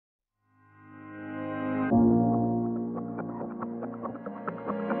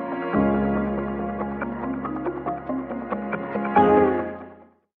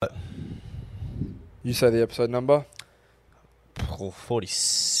You say the episode number.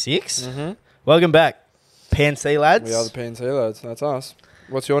 46. Mm-hmm. Welcome back, PNC lads. We are the PNC lads. That's us.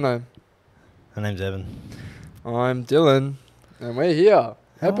 What's your name? My name's Evan. I'm Dylan, and we're here.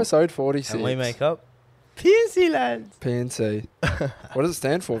 Episode 46. And we make up PNC lads. PNC. What does it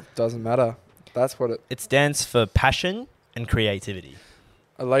stand for? Doesn't matter. That's what it... It stands for passion and creativity.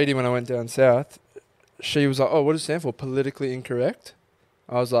 A lady, when I went down south, she was like, oh, what does it stand for? Politically incorrect?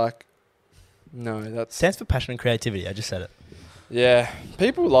 I was like, no, that's... Stands for passion and creativity. I just said it. Yeah.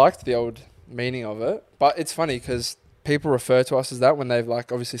 People liked the old meaning of it, but it's funny because people refer to us as that when they've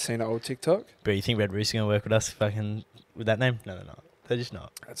like obviously seen an old TikTok. Bro, you think Red Rooster going to work with us fucking with that name? No, they're not. They're just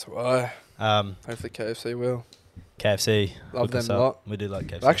not. That's why. Hopefully KFC will. KFC. Love them a lot. We do like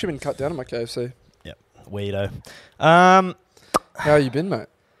KFC. I've actually been cut down on my KFC. Yep. Weirdo. How you been, mate?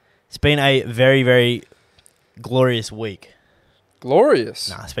 It's been a very, very glorious week.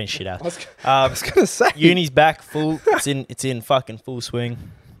 Glorious. Nah, it's been shit out. I was gonna say Uni's back full. It's in fucking full swing.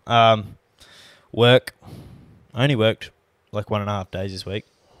 Work. I only worked like 1.5 days this week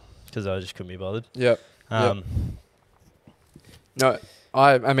because I just couldn't be bothered. Yep. No,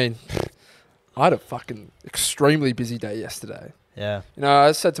 I mean, I had a fucking extremely busy day yesterday. Yeah. You know,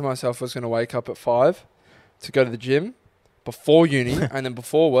 I said to myself I was going to wake up at 5 to go to the gym before uni and then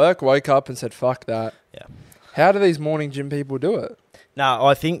before work, woke up and said, fuck that. Yeah. How do these morning gym people do it? No,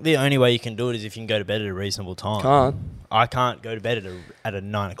 I think the only way you can do it is if you can go to bed at a reasonable time. Can't. I can't go to bed at a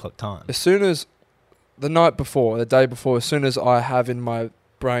 9 o'clock time. As soon as the night before, the day before, as soon as I have in my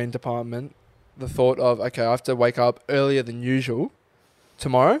brain department the thought of, okay, I have to wake up earlier than usual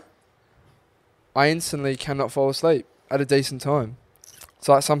tomorrow, I instantly cannot fall asleep at a decent time. It's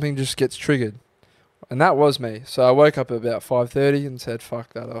like something just gets triggered. And that was me. So I woke up at about 5:30 and said,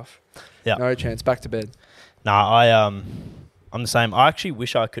 fuck that off. Yeah. No chance. Back to bed. Nah, I'm the same. I actually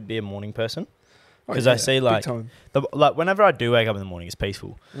wish I could be a morning person because I see like whenever I do wake up in the morning, it's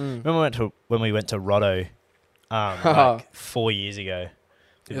peaceful. Remember when we went to Rotto like 4 years ago?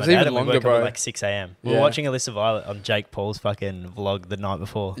 It was even longer, bro. At like 6 a.m. We were watching Alyssa Violet on Jake Paul's fucking vlog the night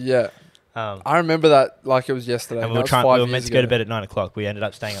before. Yeah. I remember that like it was yesterday. And we were meant to go to bed at 9 o'clock. We ended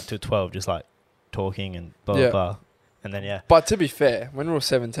up staying up till 12, just like talking and blah, blah, blah. And then, yeah. But to be fair, when we were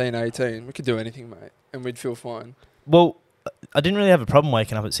 17, 18, we could do anything, mate. And we'd feel fine. Well, I didn't really have a problem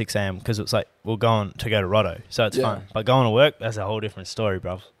waking up at 6 a.m. because it was like, we're going to go to Rotto. So it's fun. But going to work, that's a whole different story,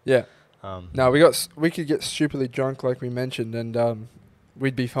 bruv. Yeah. No, we could get stupidly drunk like we mentioned and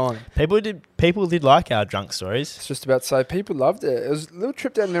we'd be fine. People did like our drunk stories. It's just about to say, people loved it. It was a little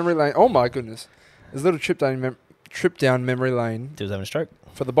trip down memory lane. Oh my goodness. It was a little trip down memory lane. He was having a stroke.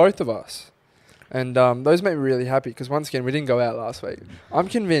 For the both of us. And those made me really happy because once again, we didn't go out last week. I'm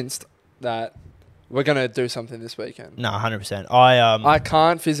convinced that we're going to do something this weekend. No, 100%. I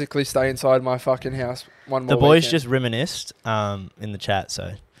can't physically stay inside my fucking house one more The boys weekend. just reminisced in the chat,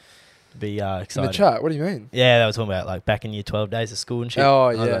 so be excited. In the chat? What do you mean? Yeah, they were talking about like back in year 12 days of school and shit. Oh,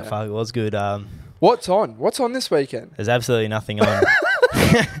 I was like, fuck, it was good. What's on? What's on this weekend? There's absolutely nothing on.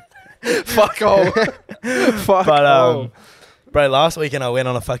 Fuck off. Fuck off. Bro, last weekend I went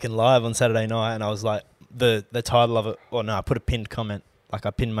on a fucking live on Saturday night and I was like, the title of it, I put a pinned comment, like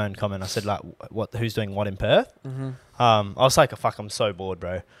I pinned my own comment. I said like, who's doing what in Perth? Mm-hmm. I was like, fuck, I'm so bored,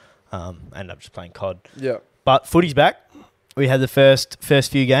 bro. Ended up just playing COD. Yeah. But footy's back. We had the first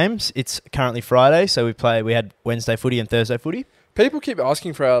few games. It's currently Friday, so we had Wednesday footy and Thursday footy. People keep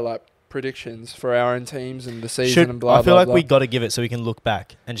asking for our like predictions for our own teams and the season and blah blah. I feel like blah. we got to give it so we can look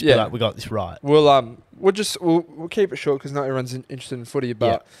back and just be like, we got this right. We'll keep it short because not everyone's interested in footy,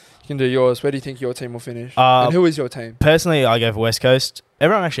 but you can do yours. Where do you think your team will finish? And who is your team? Personally, I go for West Coast.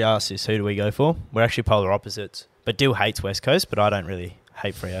 Everyone actually asks this, who do we go for? We're actually polar opposites. But Dill hates West Coast, but I don't really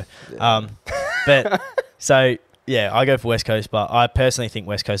hate Freo. Yeah. So yeah, I go for West Coast, but I personally think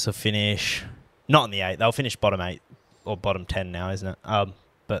West Coast will finish not in the 8. They'll finish bottom 8 or bottom 10 now, isn't it?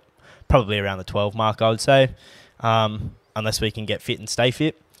 But probably around the 12 mark, I would say, unless we can get fit and stay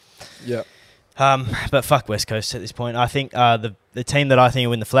fit. Yeah. But fuck West Coast at this point. I think the team that I think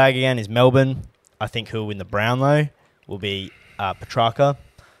will win the flag again is Melbourne. I think who will win the Brownlow will be Petrarca.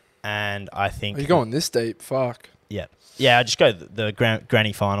 And I think... Are you going this deep? Fuck. Yeah. Yeah, I just go the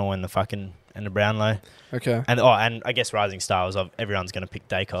granny final and the Brownlow. Okay. And I guess Rising Stars, everyone's going to pick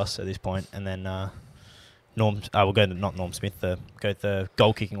Dacos at this point. And then we'll go to, not Norm Smith, go the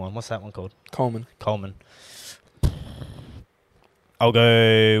goal kicking one. What's that one called? Coleman. I'll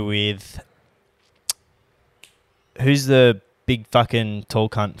go with... Who's the big fucking tall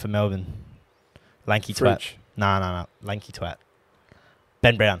cunt for Melbourne? Lanky twat. Fridge. No. Lanky twat.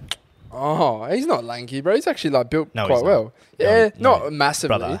 Ben Brown. Oh, he's not lanky, bro. He's actually like built No, quite he's not. well. No, Yeah, no, not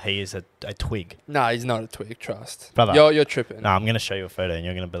massively. Brother, he is a twig. No, he's not a twig. Trust, Brother. You're tripping. No, I'm going to show you a photo and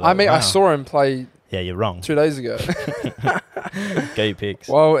you're going to be like, I mean, wow. I saw him play Yeah, you're wrong. 2 days ago. Go your picks.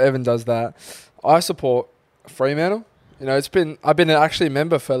 While Evan does that, I support Fremantle. You know, I've been actually a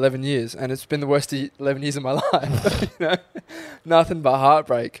member for 11 years, and it's been the worst 11 years of my life. You know, nothing but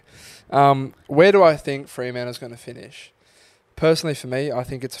heartbreak. Where do I think Fremantle's going to finish? Personally, for me, I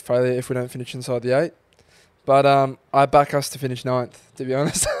think it's a failure if we don't finish inside the 8. But I back us to finish 9th, to be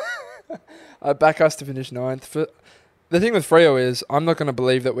honest. I back us to finish 9th. The thing with Freo is I'm not going to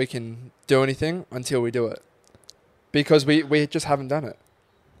believe that we can do anything until we do it. Because we just haven't done it.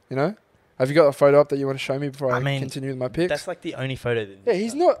 You know? Have you got a photo up that you want to show me before I continue with my picks? That's like the only photo that... Yeah,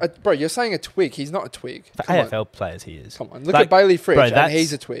 he's not... bro, you're saying a twig. He's not a twig. For Come AFL on. players, he is. Come on. Look at Bailey Fridge, bro, and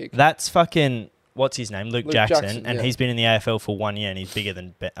he's a twig. That's fucking... What's his name? Luke Jackson. And yeah. he's been in the AFL for 1 year and he's bigger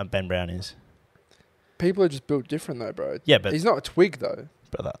than Ben Brown is. People are just built different, though, bro. Yeah, but... He's not a twig, though.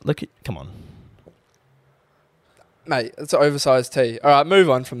 Brother, look at... Come on. Mate, it's an oversized tee. All right, move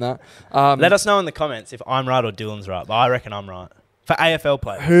on from that. Let us know in the comments if I'm right or Dylan's right, but I reckon I'm right. For AFL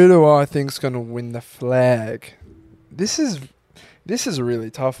players. Who do I think's going to win the flag? This is a really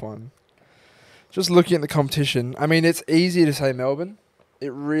tough one. Just looking at the competition, I mean, it's easy to say Melbourne.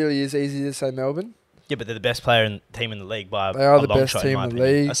 It really is easy to say Melbourne. Yeah, but they're the best team in the league by They are a the long best shot, team my in the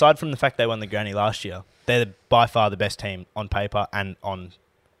opinion. league. Aside from the fact they won the granny last year, they're by far the best team on paper and on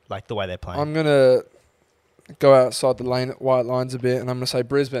like the way they're playing. I'm going to go outside the white lines a bit, and I'm going to say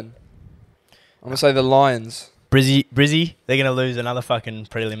Brisbane. I'm going to say the Lions. Brizzy, they're going to lose another fucking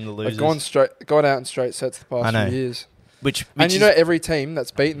prelim to losers. They've gone out in straight sets the past few years. Which And you know every team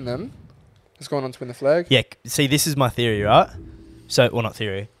that's beaten them has gone on to win the flag? Yeah, see, this is my theory, right? So, well, not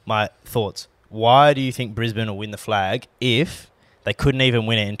theory, my thoughts. Why do you think Brisbane will win the flag if they couldn't even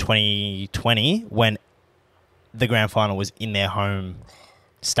win it in 2020 when the grand final was in their home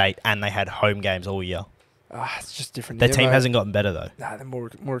state and they had home games all year? It's just different. Their team hasn't gotten better, though. Nah, they're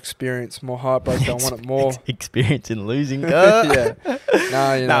more experienced, more heartbreak. I want it more. Experience in losing. Yeah.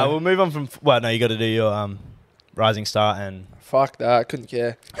 No, we'll move on from... Well, no, you got to do your Rising Star and... Fuck that. I couldn't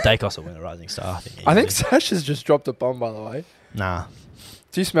care. Dacos will win a Rising Star, I think Sasha's just dropped a bomb, by the way. Nah.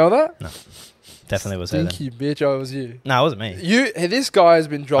 Do you smell that? No. Definitely was there then. Stinky bitch, I was you. No, it wasn't me. This guy has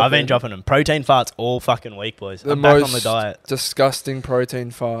been dropping... I've been dropping them. Protein farts all fucking week, boys. The I'm back most on the diet. disgusting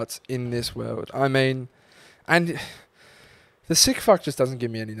protein farts in this world. I mean... And... The sick fuck just doesn't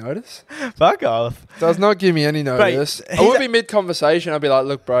give me any notice. Fuck off. Does not give me any notice. Bro, I would be mid-conversation. I'd be like,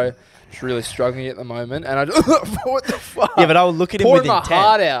 look, bro, just really struggling at the moment. And I'd... what the fuck? Yeah, but I'll look at him with Pouring intent. my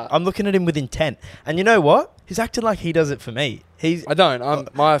heart out. I'm looking at him with intent. And you know what? He's acting like he does it for me. I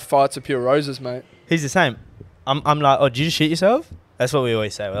don't. My farts are pure roses, mate. He's the same. I'm like, oh, did you just shit yourself? That's what we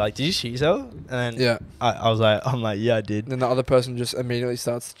always say. We're like, did you shit yourself? And then Yeah. I'm like, yeah, I did. Then the other person just immediately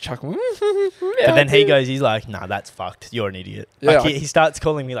starts chuckling. But then he goes, he's like, nah, that's fucked. You're an idiot. Yeah, Like he starts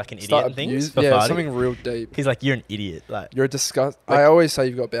calling me like an idiot and things for farting. something real deep. He's like, you're an idiot. Like, You're a disgust. Like- I always say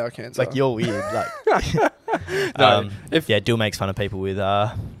you've got bowel cancer. like you're weird. Like, No, yeah, Dill makes fun of people with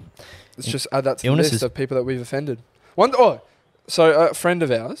Let's just add that to the illnesses. list of people that we've offended. So a friend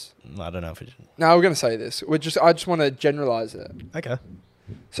of ours. I don't know if it's Now we're going to say this. I just want to generalize it. okay.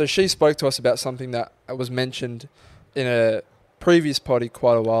 So she spoke to us about something that was mentioned in a previous potty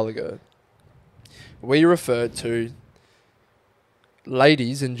quite a while ago. We referred to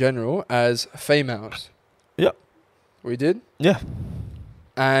ladies in general as females. Yep. We did? Yeah.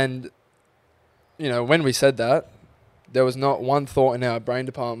 And, when we said that, there was not one thought in our brain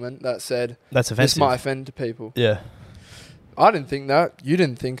department that said, That's offensive. this might offend people. Yeah. I didn't think that. You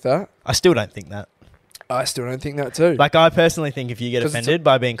didn't think that. I still don't think that. I still don't think that too. Like, I personally think if you get 'Cause offended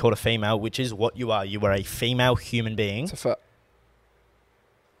by being called a female, which is what you are a female human being. It's a fact.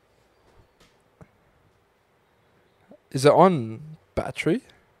 Is it on battery?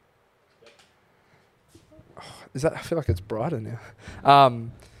 Oh, I feel like it's brighter now.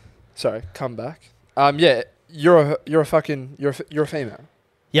 Sorry, come back. Yeah, you're a female.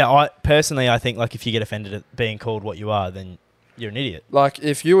 Yeah, I think, like, if you get offended at being called what you are, then you're an idiot. Like,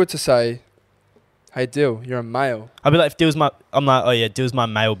 if you were to say, hey, Dill, you're a male. I'd be like, if Dill's Dill's my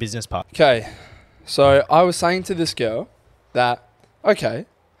male business partner. Okay, so I was saying to this girl that, okay,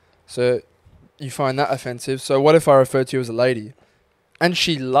 so you find that offensive, so what if I refer to you as a lady? And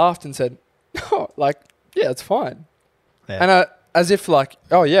she laughed and said, oh, like, yeah, it's fine. Yeah. And as if like,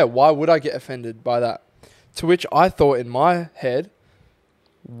 oh yeah, why would I get offended by that? To which I thought in my head,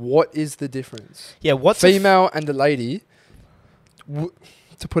 what is the difference? Yeah, what's female and a lady,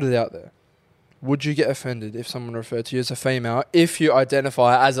 to put it out there. would you get offended if someone referred to you as a female if you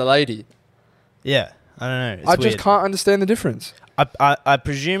identify as a lady? Yeah, I don't know. It's I weird. just can't understand the difference. I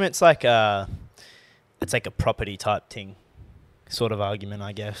presume it's like a property type thing, sort of argument,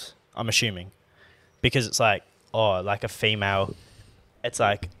 I guess. I'm assuming, because it's like, oh, like a female, it's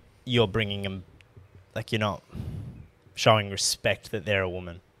like you're bringing them, like you're not showing respect that they're a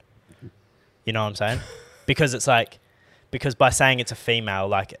woman. You know what I'm saying? Because it's like, because by saying it's a female,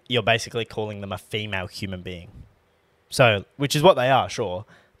 like you're basically calling them a female human being. So, which is what they are, sure.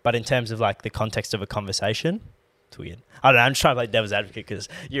 But in terms of like the context of a conversation, it's weird. I don't know. I'm just trying to play devil's advocate because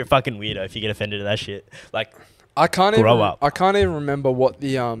you're a fucking weirdo if you get offended at that shit. Like, I can't grow up. I can't even remember what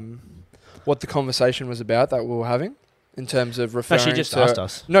the conversation was about that we were having in terms of referring to... No, she just asked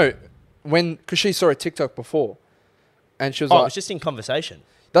us. No, because she saw a TikTok before and she was Oh, like... it's just in conversation.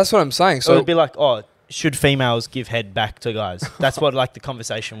 That's what I'm saying. So So it'd be like, oh, should females give head back to guys? That's what like the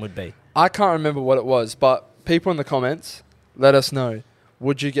conversation would be. I can't remember what it was, but people in the comments, let us know.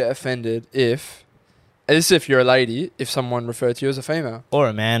 Would you get offended if... This is if you're a lady, if someone referred to you as a female. Or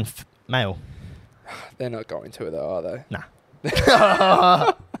a man, male. They're not going to it though, are they? Nah.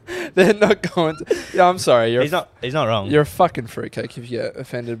 They're not going to... Yeah, I'm sorry. He's not wrong. You're a fucking fruitcake if you get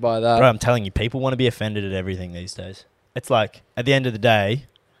offended by that. Bro, I'm telling you, people want to be offended at everything these days. It's like, at the end of the day,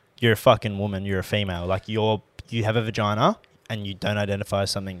 you're a fucking woman, you're a female. Like, you have a vagina and you don't identify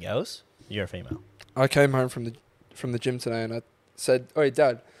as something else, you're a female. I came home from the gym today and I said, "Oi,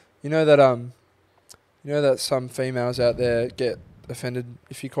 Dad, you know that some females out there get offended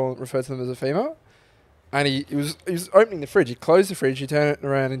if you refer to them as a female?" And he was opening the fridge. He closed the fridge. He turned it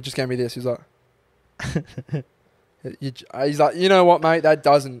around and just gave me this. He was like, he's like, "You know what, mate? That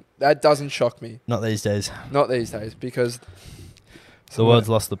doesn't shock me. Not these days. Not these days because The world's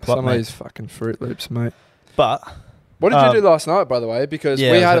lost the plot, some mate. of these fucking Fruit Loops, mate." But What did you do last night, by the way? Because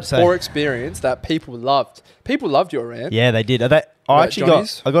yeah, we I had a was about to poor experience that people loved. People loved your rant. yeah, they did. I About actually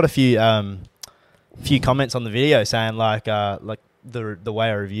Johnny's? got a few comments on the video saying like the way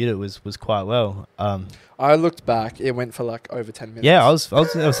I reviewed it was quite well. I looked back. It went for like over 10 minutes. Yeah, I was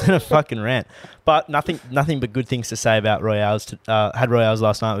in a fucking rant, but nothing but good things to say about Royales. Had Royales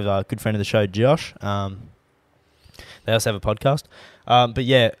last night with a good friend of the show, Josh. They also have a podcast. But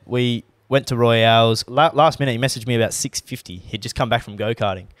yeah, we went to Royales last minute. He messaged me about 6:50. He'd just come back from go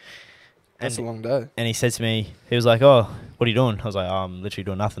karting. That's a long day. And he said to me, he was like, "Oh, what are you doing?" I was like, "Oh, I'm literally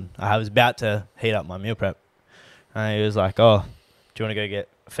doing nothing. I was about to heat up my meal prep." And he was like, "Oh, do you want to go get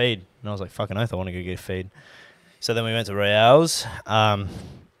a feed?" And I was like, "Fucking oath, I want to go get a feed." So then we went to Royales. I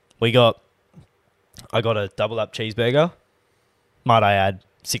got a double up cheeseburger. Might I add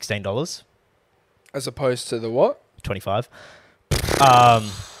 $16? As opposed to the what? 25.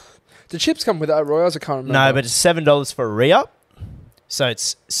 The chips come with that at Royals? I can't remember. No, but it's $7 for a re-up. So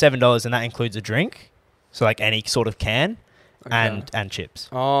it's $7 and that includes a drink. So like any sort of can and chips.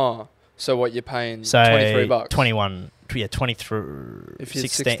 Oh, so what you're paying? So $23. 21. Yeah, 23. If you're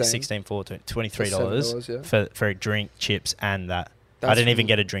 16, $23 for a drink, chips, and that. I didn't even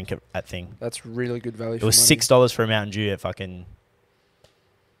get a drink at thing. That's really good value. It was $6 for a Mountain Dew at fucking.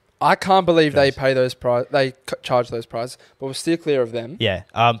 I can't believe they pay those price. They charge those prices, but we'll steer clear of them. Yeah.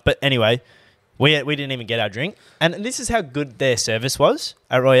 But anyway, we didn't even get our drink, and this is how good their service was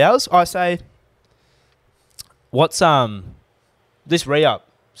at Royales. I say, what's this re-up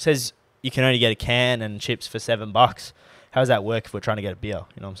says you can only get a can and chips for $7. How does that work if we're trying to get a beer?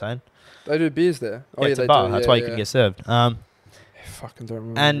 You know what I'm saying? They do beers there. Oh, yeah, it's a bar. That's why you can get served. Fucking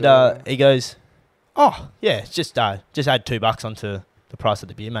don't remember. And he goes, "Oh yeah, just add $2 onto the price of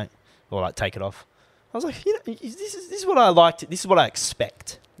the beer, mate, or like take it off." I was like, this is what I liked. This is what I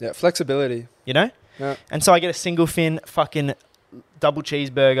expect. Yeah, flexibility. You know. Yeah. And so I get a single fin fucking double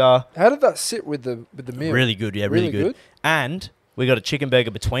cheeseburger. How did that sit with the meal? Really good, yeah, really good. And we got a chicken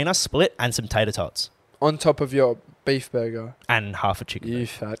burger between us, split, and some tater tots on top of your beef burger and half a chicken. You burger.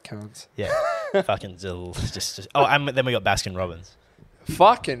 fat cunts. Yeah, fucking just. Oh, and then we got Baskin Robbins.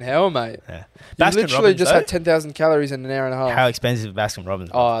 Fucking hell, mate. Yeah. You Baskin literally Robbins, just though, had 10,000 calories in an hour and a half. How expensive is Baskin Robbins?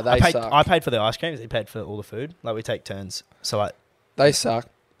 Oh, they suck. I paid for the ice creams. He paid for all the food. Like, we take turns. So, like... They suck.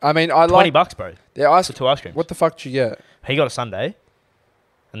 I mean, I $20, like... bro. For 2 ice creams. What the fuck did you get? He got a sundae.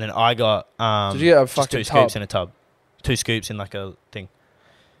 And then I got... did you get a fucking just 2 scoops in a tub. 2 scoops in, like, a thing.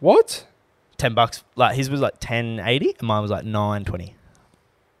 What? $10. Like, his was, like, $10.80. And mine was, like, $9.20.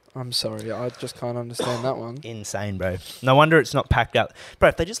 I'm sorry, I just can't understand that one. Insane, bro. No wonder it's not packed out. Bro,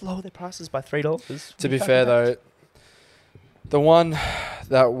 if they just lower their prices by $3... To be fair, though, the one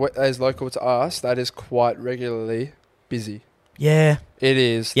that is local to us, that is quite regularly busy. Yeah. It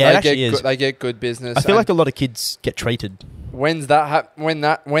is. Yeah, it actually is. They get good business. I feel like a lot of kids get treated. When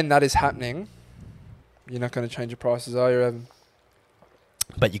that is happening, You're not going to change your prices, are you, Evan?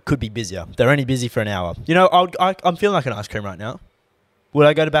 But you could be busier. They're only busy for an hour. You know, I'm feeling like an ice cream right now. Would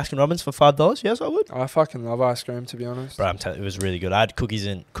I go to Baskin Robbins for $5? Yes, I would. I fucking love ice cream, to be honest. Bro, I'm telling you, it was really good. I had cookies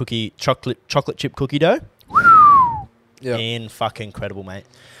and chocolate chip cookie dough. Yeah. In fucking incredible, mate.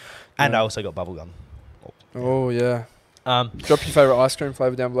 And Yeah. I also got bubblegum. Oh, yeah. Drop your favourite ice cream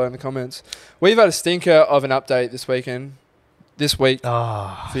flavour down below in the comments. We've had a stinker of an update this week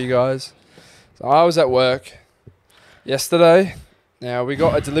for you guys. So I was at work yesterday. Now, we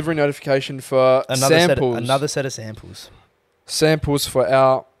got a delivery notification for samples. Another set of samples. Samples for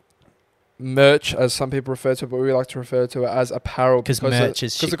our merch, as some people refer to it, but we like to refer to it as apparel. Because merch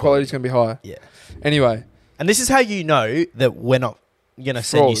is shit because the quality's going to be high. Yeah. Anyway. And this is how you know that we're not going to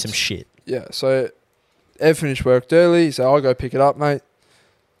send you some shit. Yeah, so Ev finished work early. He said, I'll go pick it up, mate.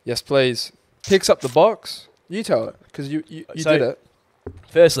 Yes, please. Picks up the box. You tell it, because you did it.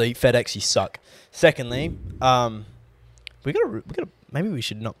 Firstly, FedEx, you suck. Secondly, we gotta maybe we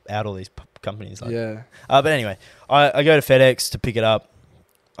should not out all these companies. Yeah. But anyway, I go to FedEx to pick it up.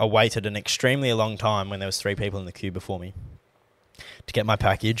 I waited an extremely long time when there was 3 people in the queue before me to get my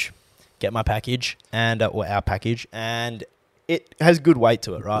package. And or our package, and it has good weight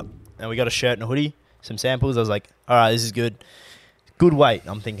to it, right? And we got a shirt and a hoodie, some samples. I was like, all right, this is good weight.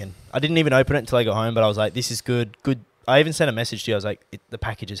 I'm thinking. I didn't even open it until I got home, but I was like, this is good. I even sent a message to you. I was like, the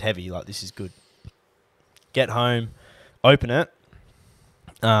package is heavy. Like, this is good. Get home, open it,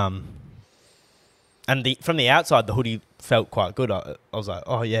 and from the outside, the hoodie felt quite good. I was like,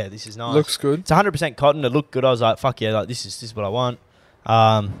 oh yeah, this is nice. Looks good. It's 100% cotton. It looked good. I was like, fuck yeah, like this is what I want.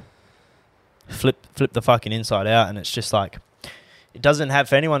 Flip the fucking inside out, and it's just like, it doesn't have,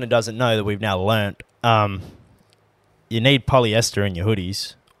 for anyone who doesn't know, that we've now learnt, you need polyester in your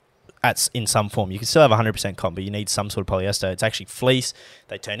hoodies in some form. You can still have 100% cotton, but you need some sort of polyester. It's actually fleece.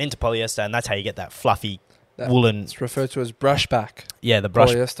 They turn into polyester, and that's how you get that fluffy woolen. It's referred to as brushback. Yeah, the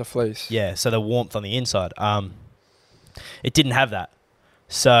polyester fleece. Yeah, so the warmth on the inside. It didn't have that.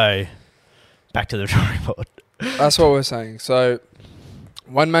 So, back to the drawing board. That's what we're saying. So,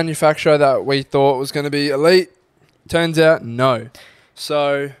 one manufacturer that we thought was going to be elite, turns out no.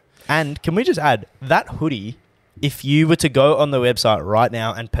 So, and can we just add, that hoodie, if you were to go on the website right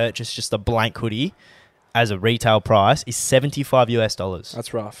now and purchase just a blank hoodie as a retail price, is $75 US.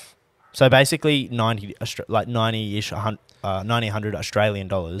 That's rough. So basically 90-ish, 100 Australian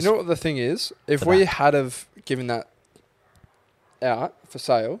dollars. You know what the thing is? If we had have given that out for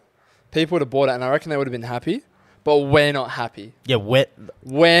sale, people would have bought it, and I reckon they would have been happy. But we're not happy. Yeah,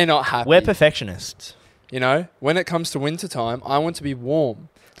 we're not happy. We're perfectionists. You know, when it comes to winter time, I want to be warm.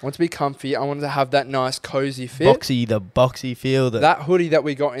 I want to be comfy. I want to have that nice, cozy fit. The boxy feel. That hoodie that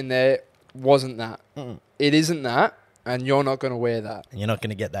we got in there wasn't that. It isn't that, and you're not going to wear that. And you're not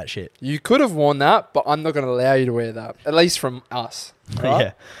going to get that shit. You could have worn that, but I'm not going to allow you to wear that. At least from us. Right?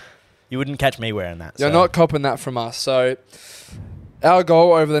 Yeah. You wouldn't catch me wearing that. You're not copping that from us. So, our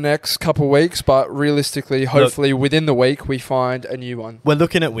goal over the next couple of weeks, but realistically, hopefully within the week, we find a new one. We're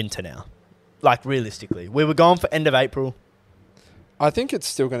looking at winter now. Like, realistically. We were going for end of April. I think it's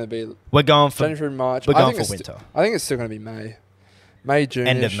still going to be... We're going for... January, March. We're going for winter. I think it's still going to be May. May, June.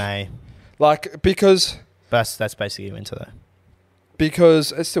 End of May. Like, because... That's basically winter, though.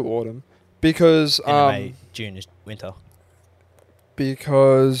 Because... It's still autumn. Because... End of May, June is winter.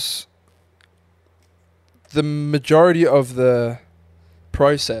 Because... The majority of the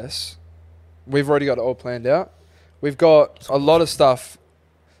process, we've already got it all planned out. We've got a lot of stuff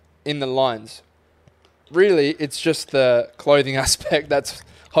in the lines. Really, it's just the clothing aspect that's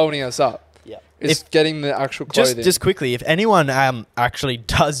holding us up. Yeah. It's getting the actual clothing. Just quickly, if anyone actually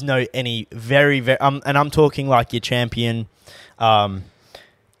does know any very, very... and I'm talking like your Champion,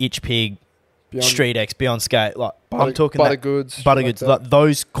 Itch Pig, Street X, Beyond Skate. Like, I'm talking Buttergoods. Buttergoods. Like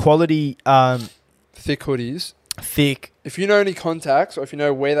those quality... thick hoodies. Thick. If you know any contacts or if you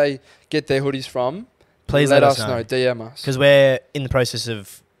know where they get their hoodies from, please let us know. DM us. Because we're in the process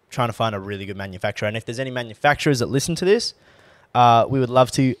of trying to find a really good manufacturer. And if there's any manufacturers that listen to this, we would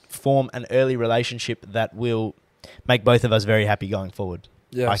love to form an early relationship that will make both of us very happy going forward.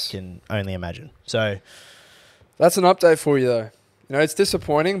 Yes. I can only imagine. So that's an update for you, though. You know, it's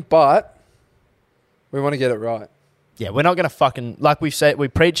disappointing, but we want to get it right. Yeah, we're not going to fucking... Like we've said, we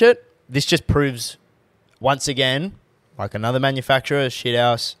preach it. This just proves... Once again, like another manufacturer, shit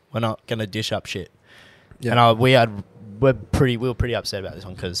house, we're not going to dish up shit. Yeah. And we were pretty upset about this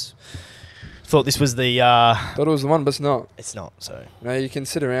one because thought this was the... thought it was the one, but it's not. It's not, so... You know, you can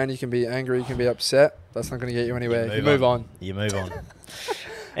sit around, you can be angry, you can be upset. That's not going to get you anywhere. You move on. You move on.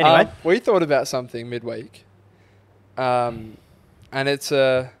 Anyway. We thought about something midweek. And it's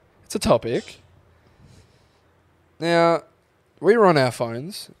a topic Now, we were on our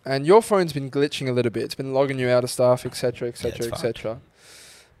phones, and your phone's been glitching a little bit. It's been logging you out of stuff, etc., etc., etc.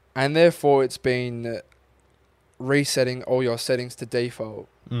 And therefore, it's been resetting all your settings to default.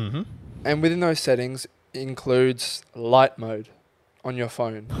 Mm-hmm. And within those settings includes light mode on your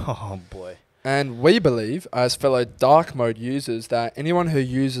phone. Oh, boy. And we believe, as fellow dark mode users, that anyone who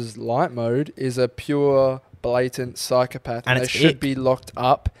uses light mode is a pure, blatant psychopath. And they should be locked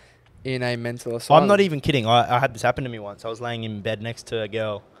up in a mental asylum. I'm not even kidding. I had this happen to me once. I was laying in bed next to a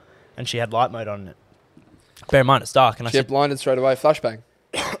girl, and she had light mode on it. Bear in mind, it's dark. And she got blinded straight away. Flashbang.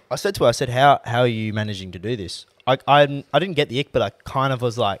 I said to her, how are you managing to do this? I didn't get the ick, but I kind of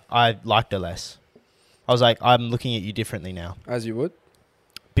was like, I liked her less. I was like, I'm looking at you differently now. As you would?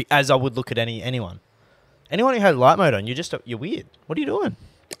 As I would look at anyone. Anyone who had light mode on, you're weird. What are you doing?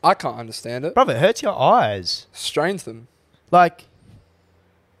 I can't understand it. Bro, it hurts your eyes. Strains them. Like,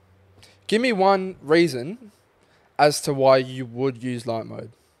 give me one reason as to why you would use light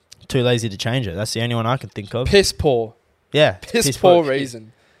mode. Too lazy to change it. That's the only one I can think of. Piss poor. Yeah. Piss poor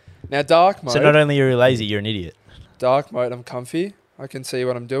reason. Now, dark mode. So not only are you lazy, you're an idiot. Dark mode, I'm comfy. I can see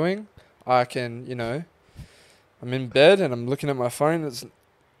what I'm doing. I can, I'm in bed and I'm looking at my phone.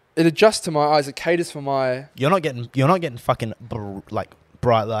 It adjusts to my eyes. It caters for my... You're not getting fucking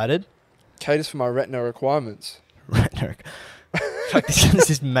bright lighted. Caters for my retina requirements. Retina. Like this guy's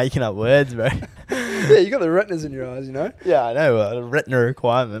just making up words, bro. Yeah, you got the retinas in your eyes, you know? Yeah, I know. A retina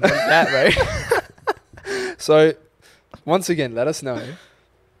requirement. What's that, bro? So, once again, let us know.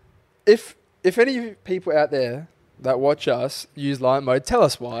 If any people out there that watch us use light mode, tell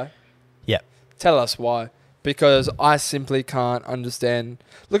us why. Yeah. Tell us why. Because I simply can't understand.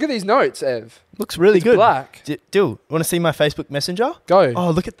 Look at these notes, Ev. Looks really good. Black. Want to see my Facebook Messenger? Go.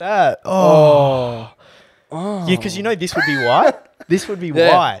 Oh, look at that. Oh. Yeah, because this would be white. This would be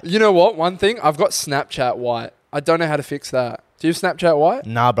white. You know what? One thing, I've got Snapchat white. I don't know how to fix that. Do you have Snapchat white?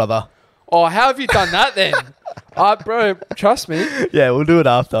 Nah, brother. Oh, how have you done that then? Bro, trust me. Yeah, we'll do it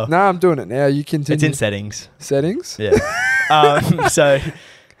after. Nah, I'm doing it now. You continue. It's in settings. Settings? Yeah. So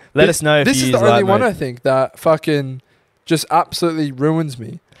let us know if you use light mode. This is the only one I think that fucking just absolutely ruins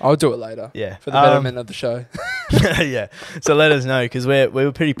me. I'll do it later. Yeah. For the betterment of the show. Yeah. So let us know because we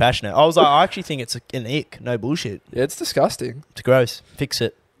were pretty passionate. I was like, I actually think it's an ick. No bullshit. Yeah, it's disgusting. It's gross. Fix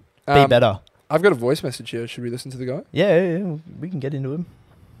it. Be better. I've got a voice message here. Should we listen to the guy? Yeah. We can get into him.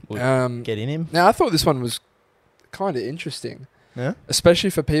 Get in him. Now, I thought this one was kind of interesting. Yeah. Especially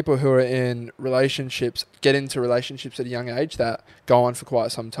for people who are in relationships, get into relationships at a young age that go on for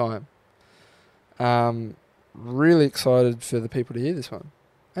quite some time. Really excited for the people to hear this one.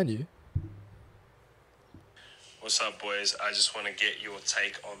 And you. What's up, boys? I just want to get your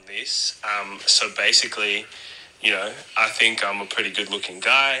take on this. So basically, I think I'm a pretty good-looking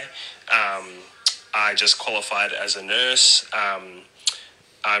guy. I just qualified as a nurse.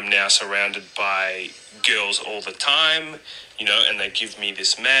 I'm now surrounded by girls all the time, and they give me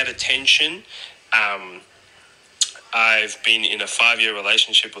this mad attention. I've been in a 5-year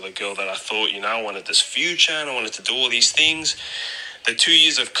relationship with a girl that I thought, I wanted this future and I wanted to do all these things. The 2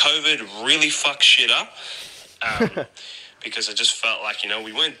 years of COVID really fucked shit up because I just felt like,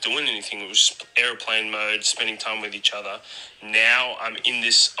 we weren't doing anything. It was just airplane mode, spending time with each other. Now I'm in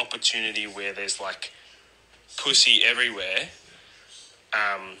this opportunity where there's like pussy everywhere.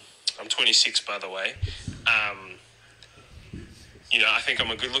 I'm 26, by the way. I think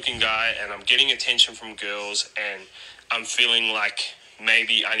I'm a good-looking guy and I'm getting attention from girls and I'm feeling like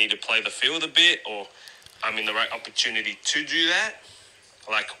maybe I need to play the field a bit or I'm in the right opportunity to do that.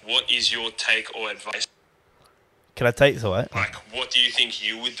 Like, what is your take or advice? Can I take this away? Like, what do you think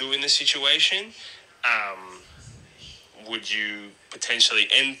you would do in this situation? Would you potentially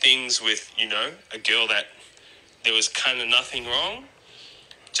end things with, a girl that there was kind of nothing wrong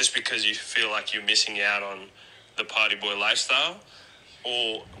just because you feel like you're missing out on the party boy lifestyle?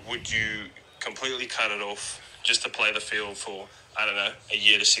 Or would you completely cut it off just to play the field for, I don't know, a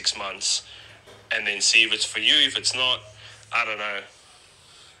year to 6 months and then see if it's for you? If it's not, I don't know.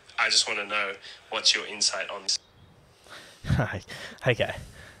 I just want to know what's your insight on this. Okay.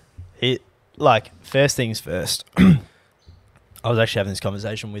 First things first. I was actually having this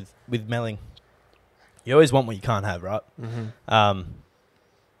conversation with Melling. You always want what you can't have, right? Mm-hmm.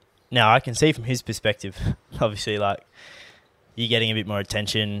 Now, I can see from his perspective, obviously, you're getting a bit more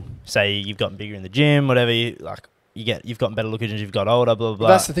attention. Say you've gotten bigger in the gym, whatever. You've gotten better looking as you've got older, blah, blah, blah.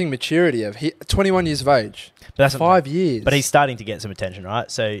 That's the thing, maturity of 21 years of age. But that's 5 years. But he's starting to get some attention, right?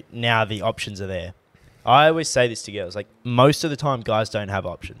 So now the options are there. I always say this to girls. Most of the time, guys don't have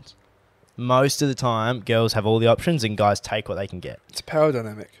options. Most of the time, girls have all the options and guys take what they can get. It's a power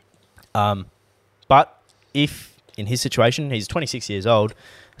dynamic. But if, in his situation, he's 26 years old.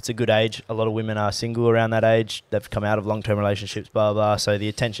 It's a good age. A lot of women are single around that age. They've come out of long-term relationships, blah, blah. So the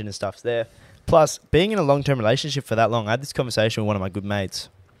attention and stuff's there. Plus, being in a long-term relationship for that long, I had this conversation with one of my good mates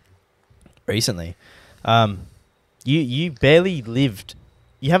recently. You barely lived,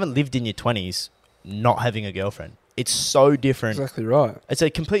 you haven't lived in your 20s not having a girlfriend. It's so different. Exactly right. It's a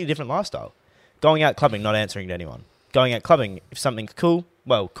completely different lifestyle. Going out clubbing, not answering to anyone. Going out clubbing, if something's cool,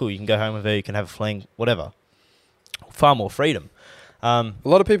 well, cool, you can go home with her, you can have a fling, whatever. Far more freedom. A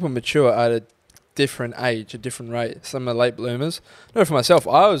lot of people mature at a different age, a different rate. Some are late bloomers. I know for myself,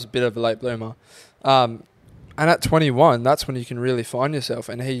 I was a bit of a late bloomer. And at 21, that's when you can really find yourself.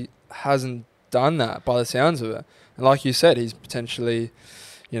 And he hasn't done that by the sounds of it. And like you said, he's potentially,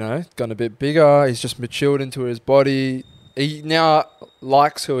 gotten a bit bigger. He's just matured into his body. He now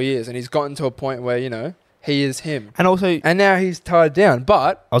likes who he is. And he's gotten to a point where, he is him. And now he's tied down.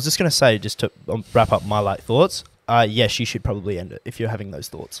 But I was just going to say, just to wrap up my late thoughts, yes, you should probably end it if you're having those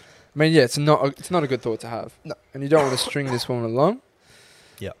thoughts. I mean, yeah, it's not a good thought to have. No. And you don't want to string this woman along.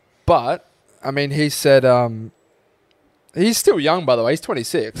 Yeah. But, I mean, he said, he's still young, by the way. He's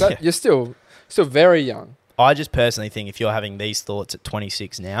 26. Yeah. You're still very young. I just personally think if you're having these thoughts at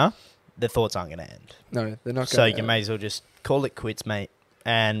 26 now, the thoughts aren't going to end. No, they're not going to So end. you may as well just call it quits, mate.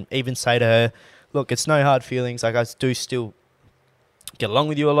 And even say to her, look, it's no hard feelings. Like, I do still get along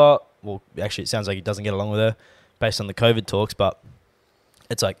with you a lot. Well, actually, it sounds like he doesn't get along with her based on the COVID talks. But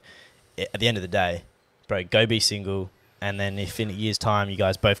it's like, at the end of the day, bro, go be single. And then if in a year's time you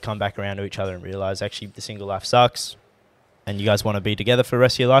guys both come back around to each other and realise actually the single life sucks and you guys want to be together for the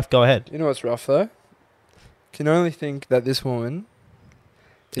rest of your life, go ahead. You know what's rough, though? Can only think that this woman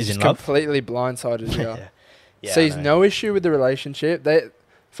is in just love? completely blindsided here. Yeah, Sees I know. no issue with the relationship.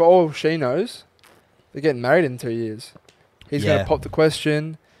 For all she knows, they're getting married in 2 years. He's going Yeah. to pop the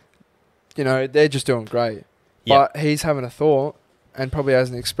question. They're just doing great. Yep. But he's having a thought and probably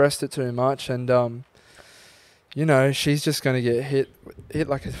hasn't expressed it too much. And, she's just going to get hit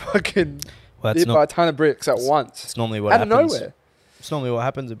like a fucking... Well, hit by a ton of bricks at once. It's normally what out of happens. nowhere. It's normally what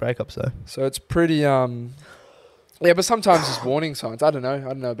happens at breakups, though. So it's pretty... Yeah, but sometimes it's warning signs. I don't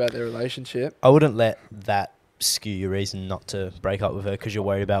know about their relationship. I wouldn't let that skew your reason not to break up with her because you're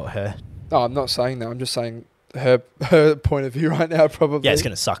worried about her. No, I'm not saying that. I'm just saying her point of view right now, probably. Yeah, it's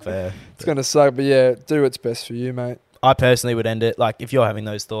going to suck for her. It's going to suck, but yeah, do what's best for you, mate. I personally would end it. Like, if you're having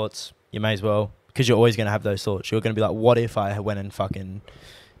those thoughts, you may as well, because you're always going to have those thoughts. You're going to be like, what if I went and fucking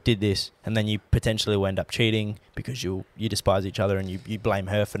did this? And then you potentially will end up cheating because you despise each other and you blame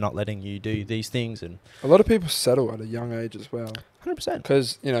her for not letting you do these things. And A lot of people settle at a young age as well. 100%.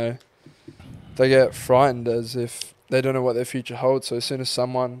 Because, they get frightened as if they don't know what their future holds. So as soon as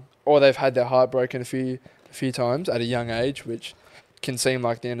someone... Or they've had their heart broken a few times at a young age, which can seem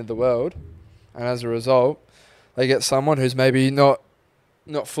like the end of the world. And as a result, they get someone who's maybe not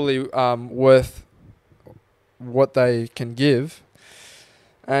fully worth what they can give.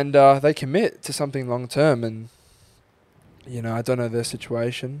 And they commit to something long term. And, I don't know their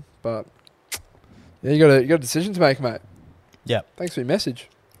situation. But, yeah, you got a decision to make, mate. Yeah. Thanks for your message.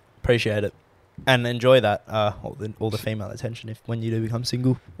 Appreciate it. And enjoy that, all the female attention when you do become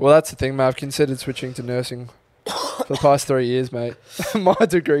single. Well, that's the thing, mate. I've considered switching to nursing for the past 3 years, mate. My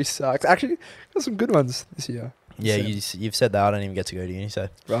degree sucks. Actually, got some good ones this year. Yeah, So, you've said that. I don't even get to go to uni, so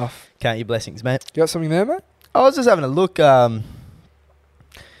rough. count your blessings, mate. You got something there, mate? I was just having a look, but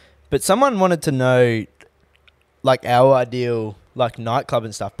someone wanted to know, like, our ideal, like, nightclub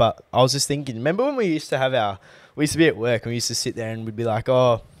and stuff. But I was just thinking, remember when we used to be at work and we used to sit there and we'd be like,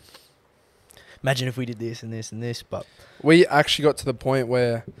 oh, imagine if we did this and this and this. But We actually got to the point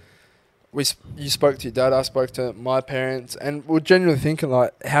where you spoke to your dad, I spoke to my parents, and we're genuinely thinking,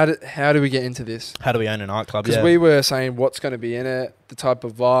 like, how do we get into this? how do we own a nightclub? Because we were saying what's going to be in it, the type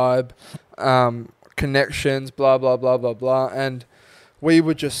of vibe, connections, blah, blah, blah, blah, blah. And we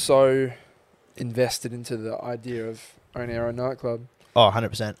were just so invested into the idea of owning our own nightclub. Oh,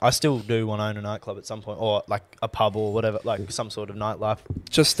 100%. I still do want to own a nightclub at some point, or like a pub or whatever, like some sort of nightlife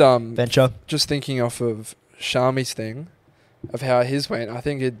Just venture. just thinking off of Shami's thing, of how his went, I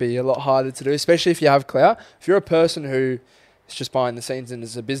think it'd be a lot harder to do, especially if you have clout. If you're a person who is just behind the scenes and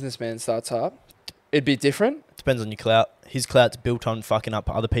as a businessman starts up, it'd be different. Depends on your clout. His clout's built on fucking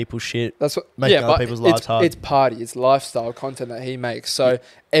up other people's shit. That's what, Making yeah, other but people's lives hard. It's party, it's lifestyle content that he makes. So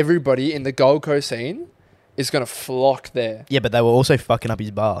everybody in the Gold Coast scene is going to flock there. Yeah, but they were also fucking up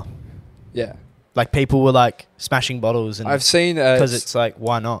his bar. Yeah. Like, people were like smashing bottles, and I've seen... because it's like,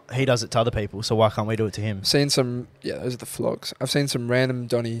 why not? He does it to other people, so why can't we do it to him? seen some... Yeah, those are the flogs. I've seen some random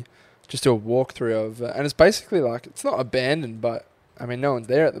Donny just do a walkthrough of... and it's basically like... It's not abandoned, but I mean, no one's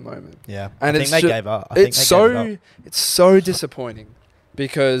there at the moment. Yeah. And I think they gave up. It's so disappointing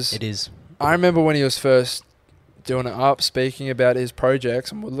because It is. I remember when he was first doing it up, speaking about his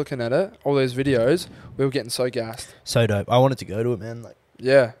projects, and we're looking at it, all those videos, we were getting so gassed. So dope. I wanted to go to it, man. Like,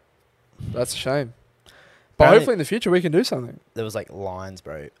 Yeah, that's a shame. But Apparently- hopefully in the future we can do something. there was like lines,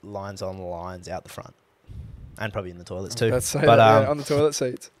 bro. Lines on lines out the front. And probably in the toilets too. Let's say But, that, on the toilet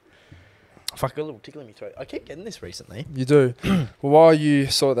seats. Fuck, I got a little tickle in my throat. I keep getting this recently. You do. Well, while you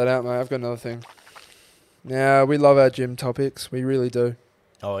sort that out, mate, I've got another thing. Now, we love our gym topics. We really do.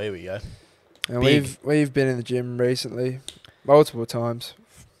 Oh, here we go. And Big. we've been in the gym recently, multiple times,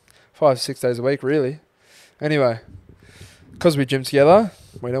 5-6 days a week, really. Anyway, because we gym together,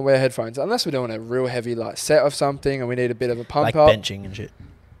 we don't wear headphones unless we're doing a real heavy like set of something and we need a bit of a pump Like up. benching and shit.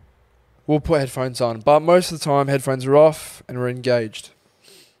 We'll put headphones on, but most of the time headphones are off and we're engaged.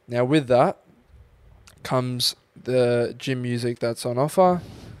 Now, with that comes the gym music that's on offer.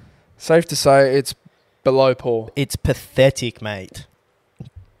 Safe to say, it's below par. It's pathetic, mate.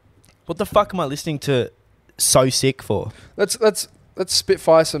 What the fuck am I listening to So Sick for? Let's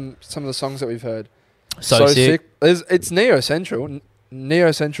spitfire some of the songs that we've heard. So Sick. It's Neo Central.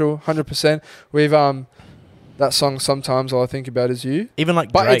 Neo Central, 100%. We've that song Sometimes All I Think About Is You. Even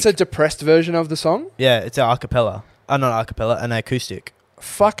like But Drake. it's a depressed version of the song. Yeah, it's an acapella. Not acapella, an acoustic.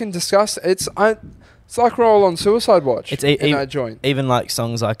 Fucking disgusting. It's like Roll on Suicide Watch It's in that joint. Even like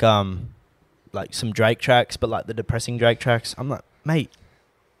songs like some Drake tracks, but like the depressing Drake tracks. I'm like, mate,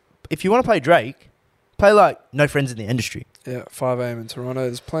 if you want to play Drake, play like No Friends in the Industry. Yeah, 5 a.m. in Toronto.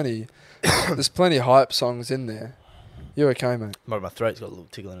 There's plenty of hype songs in there. You okay, mate? My throat's got a little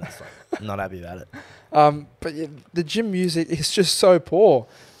tickle in it. It's like, I'm not happy about it. But yeah, the gym music is just so poor.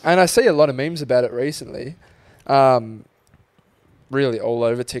 And I see a lot of memes about it recently. Really all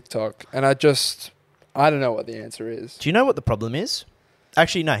over TikTok. And I don't know what the answer is. Do you know what the problem is?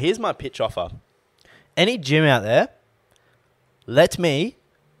 Actually, no, here's my pitch offer. Any gym out there, let me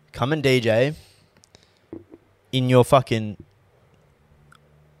come and DJ in your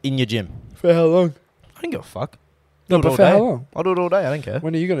gym. For how long? I don't give a fuck. No, Do it but all for day. how long? I'll do it all day. I don't care.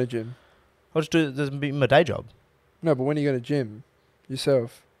 When are you going to gym? I'll just do it. Doesn't be my day job. No, but when are you going to gym?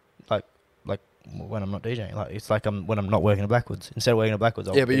 Yourself? Like when I'm not DJing. Like it's like when I'm not working at Blackwood's. Instead of working at Blackwood's,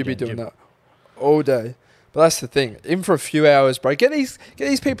 I'll Yeah, but you'd be DJ in the doing gym. that all day. But that's the thing. In for a few hours, bro. Get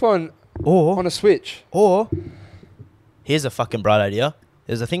these people on Or a Switch. here's a fucking bright idea.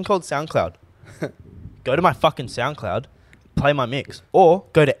 There's a thing called SoundCloud. Go to my fucking SoundCloud, play my mix, or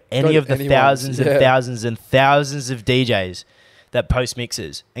go to any of the anyone's, thousands and yeah. thousands and thousands of DJs that post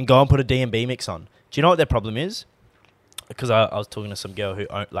mixes and go and put a D&B mix on. Do you know what their problem is? Because I was talking to some girl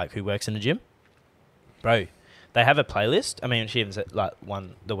who works in a gym. Bro, they have a playlist. I mean, she even said like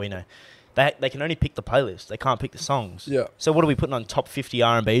one that we know. They can only pick the playlist. They can't pick the songs. Yeah. So what are we putting on top 50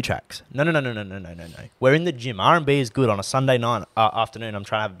 R&B tracks? No. We're in the gym. R&B is good on a Sunday night afternoon. I'm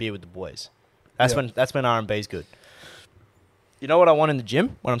trying to have a beer with the boys. That's when R&B is good. You know what I want in the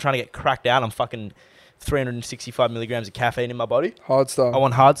gym? When I'm trying to get cracked out, I'm fucking 365 milligrams of caffeine in my body. Hard style. I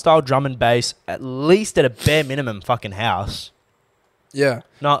want hardstyle drum and bass, at least at a bare minimum fucking house. Yeah.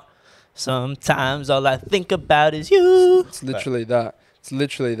 Not sometimes all I think about is you. It's literally that. It's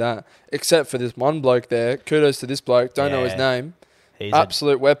literally that. Except for this one bloke there. Kudos to this bloke. Don't know his Yeah. name. He's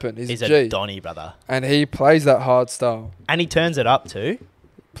Absolute weapon. He's a G. Donny, brother. And he plays that hard style. And he turns it up too.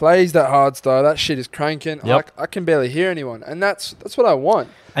 Plays that hard style. That shit is cranking. Yep. I can barely hear anyone. And that's what I want.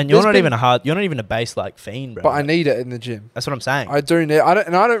 And you're There's not been- even a bass like fiend, bro. But I need it in the gym. That's what I'm saying. I do need. I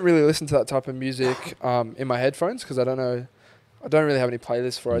don't really listen to that type of music in my headphones because I don't know. I don't really have any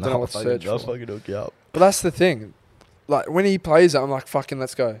playlists for it. I don't know what to search for. hook you up. But that's the thing. Like when he plays it, I'm like, fucking,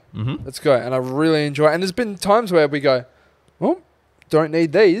 let's go. Mm-hmm. Let's go. And I really enjoy it. And there's been times where we go, well, don't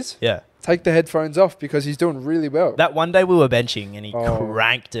need these. Yeah. Take the headphones off because he's doing really well. That one day we were benching and he Oh.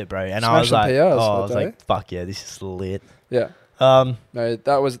 cranked it, bro. And I was Smashing like, PRs I that was day. like, fuck yeah, this is lit. Yeah. Um, No,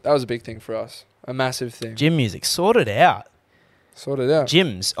 that was a big thing for us. A massive thing. gym music, sort it out. Sort it out.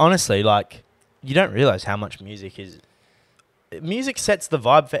 Gyms, honestly, like, you don't realize how much music is. Music sets the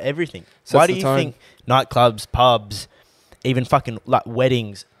vibe for everything. Sets Why do the you tone. think nightclubs, pubs, even fucking like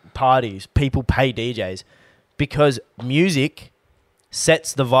weddings, parties, people pay DJs? Because music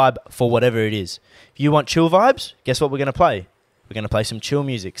sets the vibe for whatever it is. If you want chill vibes, guess what we're going to play? We're going to play some chill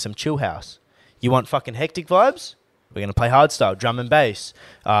music, some chill house. You want fucking hectic vibes? We're going to play hardstyle, drum and bass,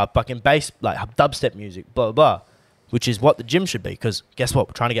 fucking bass, like dubstep music, blah, blah, blah. Which is what the gym should be, because guess what?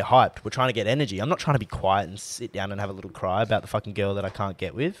 We're trying to get hyped. We're trying to get energy. I'm not trying to be quiet and sit down and have a little cry about the fucking girl that I can't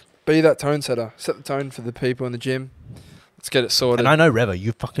get with. Be that tone setter. Set the tone for the people in the gym. Let's get it sorted. And I know, Revo,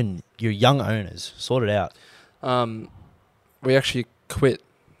 you're young owners. Sort it out. We actually quit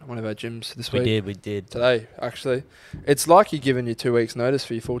one of our gyms this week. We did. Today, actually. It's like you're giving you 2 weeks notice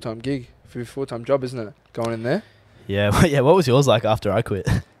for your full-time gig, for your full-time job, isn't it? Going in there. Yeah, yeah. What was yours like after I quit?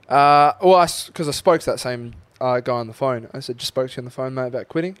 Well, because I spoke to that same guy on the phone. I said, just spoke to you on the phone, mate, about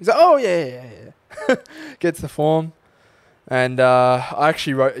quitting. He's like, oh, yeah. Gets the form. And I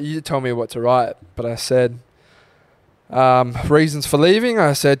actually wrote, you told me what to write, but I said, reasons for leaving,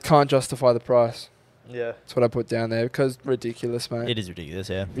 I said, can't justify the price. Yeah. That's what I put down there, because ridiculous, mate. It is ridiculous,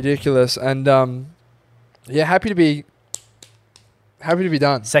 yeah. Ridiculous. And, yeah, happy to be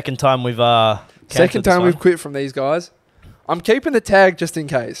done. Second time we've Second time we've quit from these guys. I'm keeping the tag just in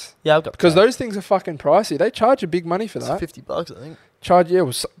case. Yeah, I've got because those things are fucking pricey. They charge you big money for that. $50, I think.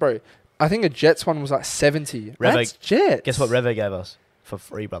 Bro. I think a Jets one was like 70. That's Jets. Guess what Revo gave us for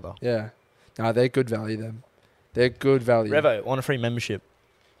free, brother? Yeah. No, they're good value. Them. They're good value. Revo, want a free membership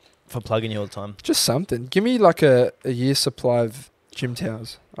for plugging you all the time? Just something. Give me like a year's supply of gym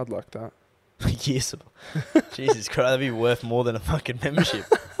towels. I'd like that. Yes. Jesus Christ, that'd be worth more than a fucking membership.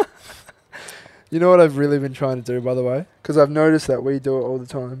 You know what I've really been trying to do, by the way? Because I've noticed that we do it all the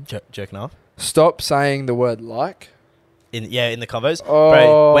time. Jerking off? Stop saying the word like. In the convos. Oh.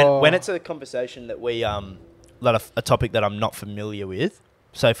 Bro, when it's a conversation that we like a topic that I'm not familiar with.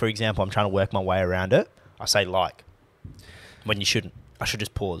 So for example, I'm trying to work my way around it. I say like when you shouldn't. I should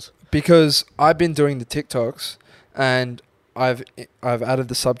just pause. Because I've been doing the TikToks and I've added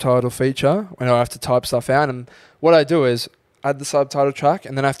the subtitle feature when I have to type stuff out, and what I do is add the subtitle track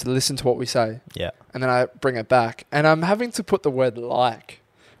and then I have to listen to what we say. Yeah. And then I bring it back, and I'm having to put the word like.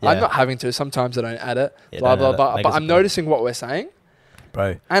 Yeah. I'm not having to. Sometimes I don't add it. Yeah, blah blah blah. But I'm noticing what we're saying,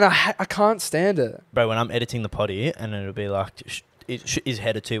 bro. And I can't stand it, bro. When I'm editing the potty and it'll be like, is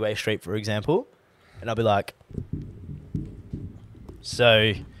head a two-way street, for example, and I'll be like,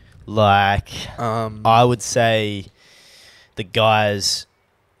 so, like, I would say the guys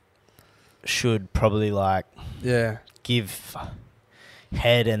should probably like, give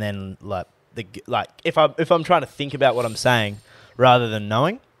head, and then like if I'm trying to think about what I'm saying rather than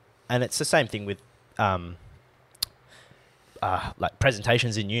knowing. And it's the same thing with like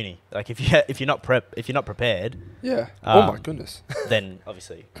presentations in uni. Like if you're not prepared, oh my goodness, then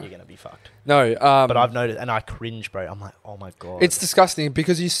obviously you're gonna be fucked. No, but I've noticed, and I cringe, bro. I'm like, oh my god, it's disgusting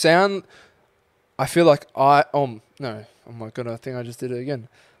because you sound. I feel like oh my god, I think I just did it again.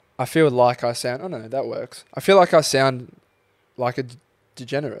 I feel like I sound. Oh no, that works. I feel like I sound like a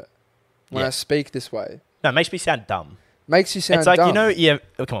degenerate when I speak this way. No, it makes me sound dumb. Makes you sound It's like, dumb. you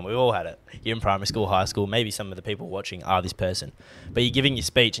know, come on, we've all had it. You're in primary school, high school, maybe some of the people watching are this person. But you're giving your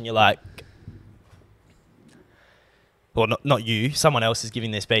speech and you're like, well, not you, someone else is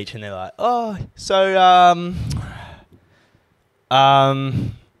giving their speech and they're like, oh, so,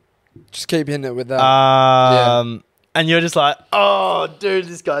 just keep hitting it with that. And you're just like, oh, dude,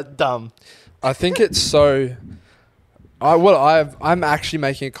 this guy's dumb. I think it's so... I'm actually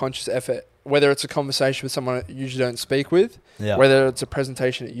making a conscious effort, whether it's a conversation with someone I usually don't speak with, whether it's a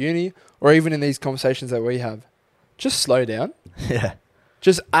presentation at uni, or even in these conversations that we have. Just slow down. Yeah.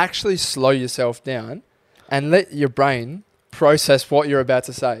 Just actually slow yourself down and let your brain process what you're about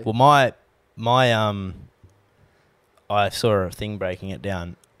to say. Well, I saw a thing breaking it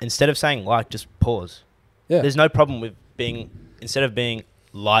down. Instead of saying like, just pause. Yeah. There's no problem with instead of being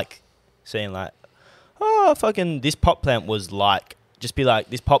like, saying like, oh, fucking, this pot plant was like, just be like,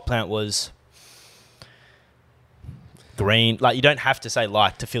 this pot plant was green. Like, you don't have to say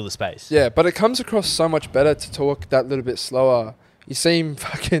like to fill the space. Yeah, but it comes across so much better to talk that little bit slower. You seem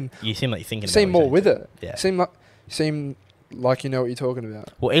like you're thinking about it. You seem more with it. Yeah. You seem like you know what you're talking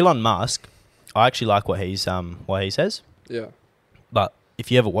about. Well, Elon Musk, I actually like what he says. Yeah. But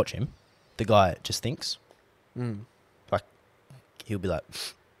if you ever watch him, the guy just thinks. Like, he'll be like...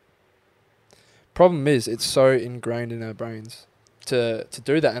 Problem is, it's so ingrained in our brains to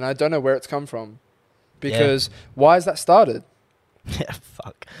do that, and I don't know where it's come from. Because why has that started? Yeah,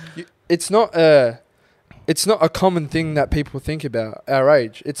 fuck. It's not a common thing that people think about our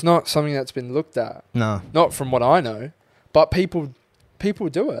age. It's not something that's been looked at. No. Not from what I know, but people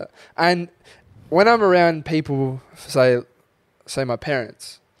do it. And when I'm around people, say my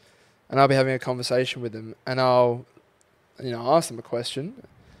parents, and I'll be having a conversation with them, and I'll ask them a question,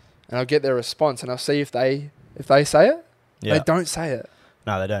 and I'll get their response, and I'll see if they say it. Yeah. They don't say it.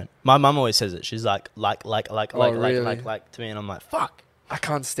 No, they don't. My mum always says it. She's like to me, and I'm like, fuck. I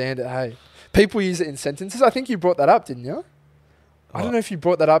can't stand it, hey. People use it in sentences. I think you brought that up, didn't you? I don't know if you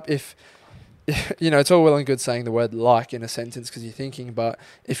brought that up if it's all well and good saying the word like in a sentence because you're thinking, but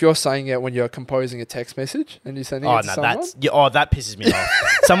if you're saying it when you're composing a text message and you're sending it to someone... that pisses me off.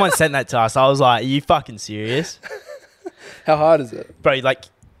 Someone sent that to us. I was like, are you fucking serious? How hard is it? Bro, like,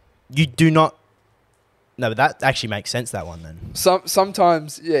 you do not... No, but that actually makes sense, that one, then.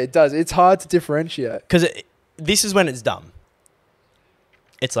 Sometimes, yeah, it does. It's hard to differentiate. Because this is when it's dumb.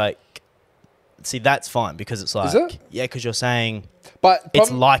 It's like... See, that's fine, because it's like... Is it? Yeah, because you're saying... But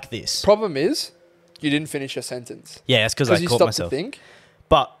It's like this. problem is, you didn't finish your sentence. Yeah, that's because I you caught stopped myself. to think.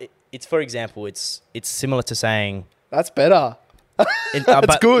 But it's, for example, it's similar to saying... That's better. That's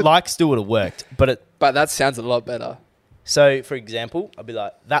That's good. Like still would have worked. But that sounds a lot better. So, for example, I'd be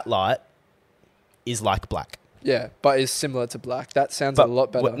like, that light is like black. Yeah, but is similar to black. That sounds a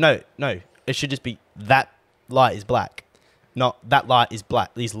lot better. No. It should just be that light is black. Not that light is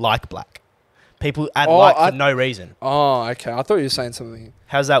black. Is like black. People add light for no reason. Oh, okay. I thought you were saying something.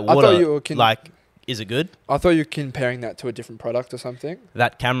 How's that I water? thought you were Is it good? I thought you were comparing that to a different product or something.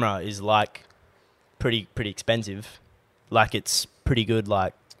 That camera is like pretty expensive. Like it's pretty good.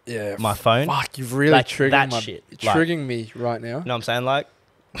 Like my phone. Fuck, you've really like triggered that shit. Triggering me right now. You know what I'm saying? Like,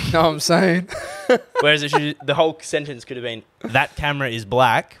 No, I'm saying. whereas the whole sentence could have been, that camera is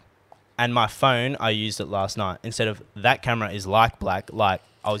black and my phone, I used it last night. Instead of, that camera is like black, like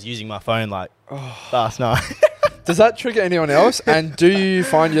I was using my phone like last night. Does that trigger anyone else? And do you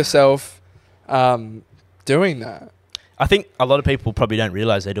find yourself doing that? I think a lot of people probably don't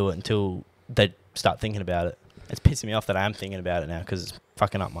realise they do it until they start thinking about it. It's pissing me off that I am thinking about it now because it's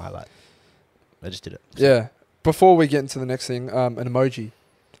fucking up my, like, I just did it. So. Yeah. Before we get into the next thing, an emoji.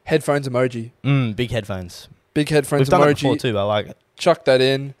 Headphones emoji. Big headphones. Big headphones We've done it emoji. before too, but I like it. Chuck that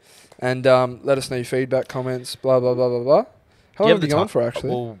in and let us know your feedback, comments, blah, blah, blah, blah, blah. How long have you gone for, actually?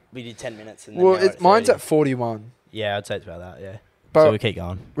 Well, we did 10 minutes. And then Mine's at 41. Yeah, I'd say it's about that, yeah. But so we keep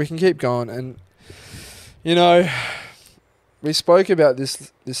going. We can keep going. And, you know, we spoke about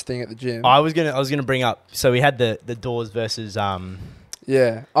this thing at the gym. I was gonna bring up, so we had the doors versus...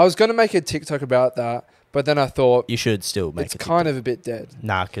 Yeah. I was going to make a TikTok about that, but then I thought... You should still make it. It's kind of a bit dead.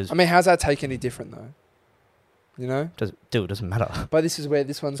 Nah, because... I mean, how's that take any different, though? You know? It doesn't matter. But this is where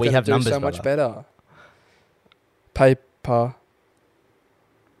this one's We going to have do so numbers, much better. Paper.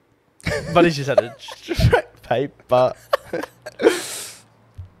 But it's just had a paper.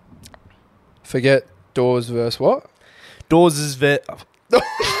 Forget doors versus what? Doors is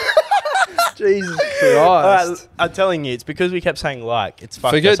Jesus Alright, Christ. I'm telling you, it's because we kept saying like. It's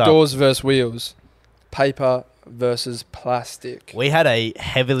fucked Forget us up. doors versus wheels. Paper versus plastic. We had a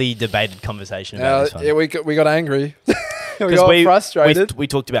heavily debated conversation about this one. Yeah, we got angry. we 'Cause got frustrated. We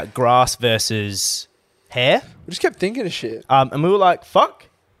talked about grass versus hair. We just kept thinking of shit. And we were like, fuck.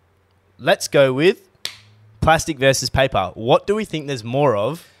 Let's go with plastic versus paper. What do we think there's more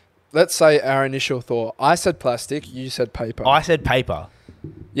of? Let's say our initial thought. I said plastic. You said paper. I said paper.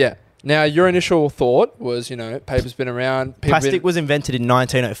 Yeah. Now, your initial thought was, you know, paper's been around. Plastic was invented in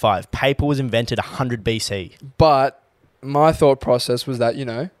 1905. Paper was invented 100 BC. But my thought process was that, you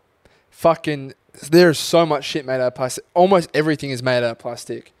know, fucking, there's so much shit made out of plastic. Almost everything is made out of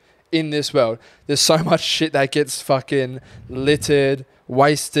plastic in this world. There's so much shit that gets fucking littered,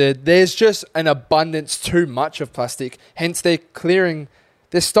 wasted. There's just an abundance too much of plastic. Hence, they're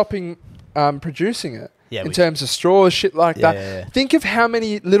stopping producing it. Yeah, in terms of straws, shit like that. Yeah. Think of how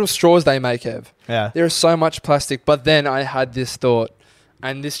many little straws they make, Ev. Yeah. There is so much plastic. But then I had this thought,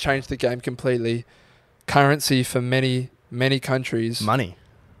 and this changed the game completely. Currency for many, many countries.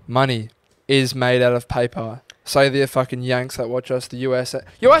 Money is made out of paper. Say the fucking Yanks that watch us, the USA.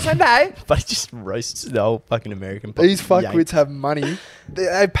 USA! But it just roasts the whole fucking American These fucking fuckwits have money. They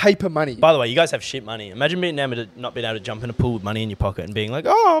have paper money. By the way, you guys have shit money. Imagine not being able to jump in a pool with money in your pocket and being like,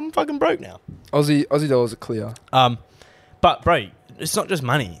 oh, I'm fucking broke now. Aussie dollars are clear. But, bro, it's not just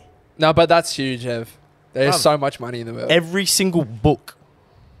money. No, but that's huge, Ev. There's so much money in the world. Every single book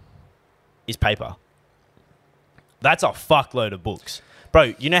is paper. That's a fuckload of books.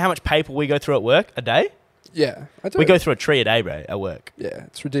 Bro, you know how much paper we go through at work a day? Yeah, I do. We go through a tree a day, bro, at work. Yeah,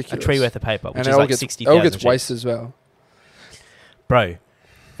 it's ridiculous. A tree worth of paper, which and is like 60,000 It all gets wasted as well. Bro,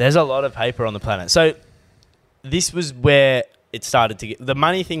 there's a lot of paper on the planet. So this was where it started to get... The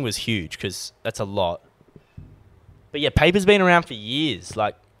money thing was huge because that's a lot. But yeah, paper's been around for years,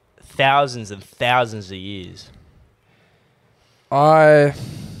 like thousands and thousands of years. Okay.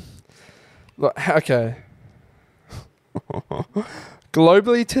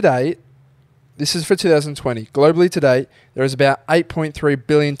 Globally today, this is for 2020. Globally today, there is about 8.3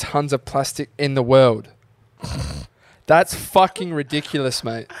 billion tons of plastic in the world. That's fucking ridiculous,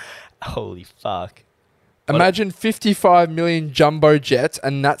 mate. Holy fuck. Imagine 55 million jumbo jets,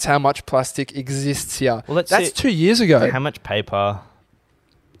 and that's how much plastic exists here. Well, that's 2 years ago. How much paper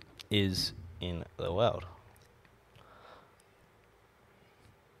is in the world?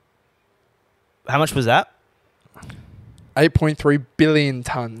 How much was that? 8.3 billion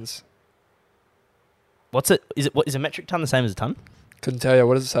tons. What's it? Is a metric ton the same as a ton? Couldn't tell you.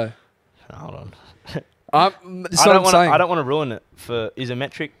 What does it say? Hold on. This is what I'm saying. I don't want to ruin it. Is a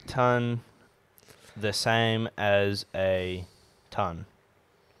metric ton the same as a ton?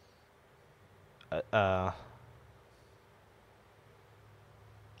 A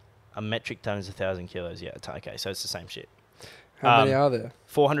metric ton is 1,000 kilos. Yeah, a ton. Okay, so it's the same shit. How many are there?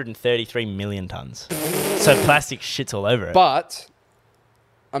 433 million tons. So plastic shits all over it. But,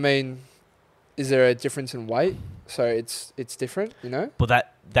 I mean, is there a difference in weight? So it's different, you know? Well,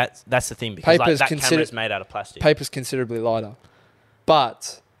 that's the thing, because like, that camera is made out of plastic. Paper's considerably lighter.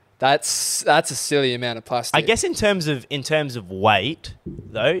 But that's a silly amount of plastic. I guess in terms of weight,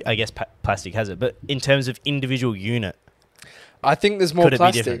 though, I guess plastic has it. But in terms of individual unit, I think there's more could it be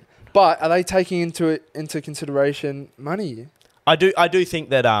plastic. different? But are they taking into consideration money? I do think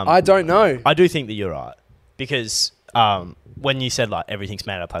that I don't know. I do think that you're right, because when you said like everything's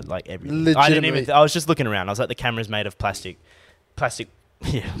made up, like everything, I didn't even. I was just looking around. I was like, the camera's made of plastic.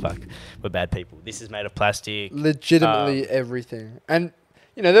 Yeah, fuck, we're bad people. This is made of plastic. Legitimately everything. And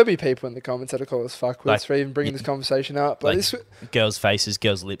you know, there'll be people in the comments that'll call us fuckwits Like, for even bringing this conversation up. But like girls' faces,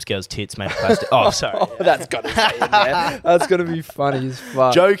 girls' lips, girls' tits made of plastic. Oh, sorry. Oh, that's got to be in there. That's going to be funny as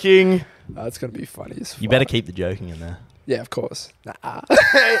fuck. Joking. That's going to be funny as fuck. You better keep the joking in there. Yeah, of course. Nah.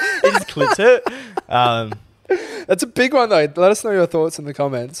 It just clips it. That's a big one, though. Let us know your thoughts in the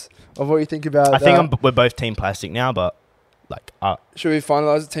comments of what you think about I think we're both Team Plastic now, but like, should we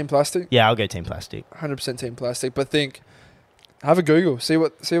finalise it Team Plastic? yeah, I'll go Team Plastic. 100% Team Plastic. But have a Google. See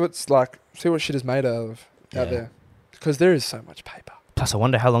what shit is made of out there. Because there is so much paper. Plus, I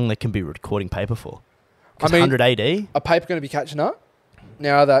wonder how long they can be recording paper for. I mean, 100 AD? Are paper going to be catching up?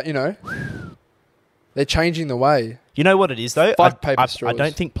 Now that, you know, they're changing the way. You know what it is, though? Fuck paper I straws.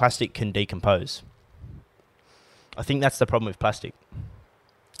 don't think plastic can decompose. I think that's the problem with plastic.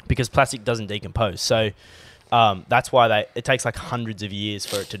 Because plastic doesn't decompose. So that's why it takes like hundreds of years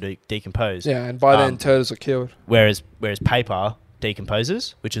for it to decompose. Yeah, and by then turtles are killed. Whereas paper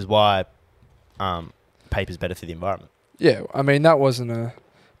decomposes, which is why paper's better for the environment. Yeah, I mean, that wasn't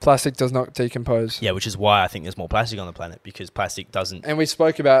plastic does not decompose. Yeah, which is why I think there's more plastic on the planet, because plastic doesn't. And we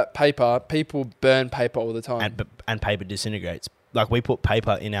spoke about paper. People burn paper all the time. And paper disintegrates. Like, we put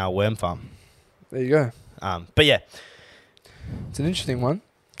paper in our worm farm. There you go. But yeah. It's an interesting one.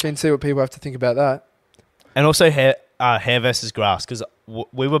 Can see what people have to think about that. And also hair versus grass, because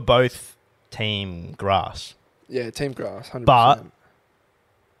we were both team grass. Yeah, team grass, 100%. But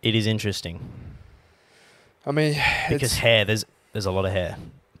it is interesting. I mean, because hair, there's a lot of hair.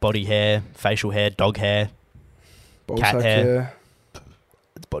 Body hair, facial hair, dog hair, cat hair.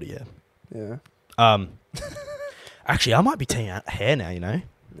 It's body hair. Yeah. Actually, I might be team hair now, you know?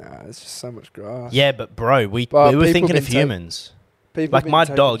 Nah, it's just so much grass. Yeah, but bro, we were thinking of humans. Like, my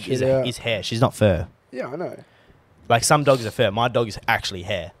dog is hair. She's not fur. Yeah, I know. Like, some dogs are fur. My dog is actually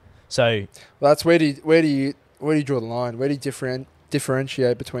hair. So that's where do you draw the line? Where do you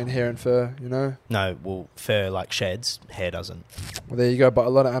differentiate between hair and fur, you know? No, well, fur like sheds, hair doesn't. Well, there you go, but a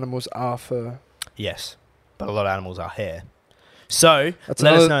lot of animals are fur. Yes, but a lot of animals are hair. So let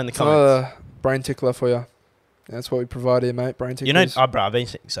us know in the comments. Another brain tickler for you. That's what we provide here, mate. Brain ticklers. You know, bro, I've been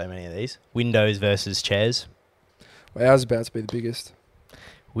seeing so many of these. Windows versus chairs. Well, ours is about to be the biggest.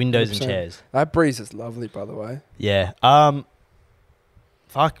 Windows 100%. and chairs. That breeze is lovely, by the way. Yeah.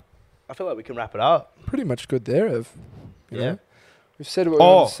 Fuck. I feel like we can wrap it up. Pretty much good there, Ev. Yeah. Know? We've said what we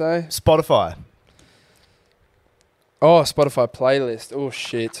want to say. Spotify. Oh, Spotify playlist. Oh,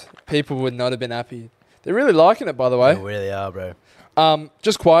 shit. People would not have been happy. They're really liking it, by the way. They really are, bro.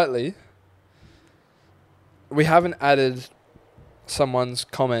 Just quietly, we haven't added someone's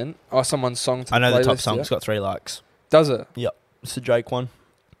comment or someone's song to the playlist. I know the top song's got 3 likes. Does it? Yep. It's the Drake one.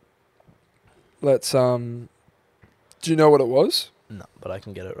 Let's, do you know what it was? No, but I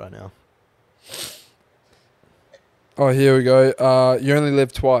can get it right now. Oh, here we go. You Only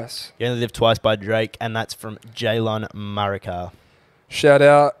Live Twice. You Only Live Twice by Drake, and that's from Jaylon Marika. Shout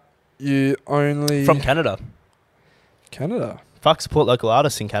out, You Only... From Canada. Canada. Fuck, support local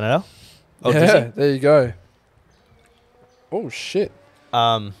artists in Canada. Oh, yeah, there you go. Oh, shit.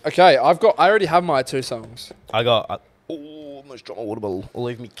 Okay, I already have my 2 songs. I got... almost dropped my water bottle. Or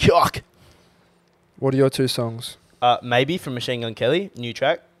leave me cock. What are your 2 songs? Maybe from Machine Gun Kelly. New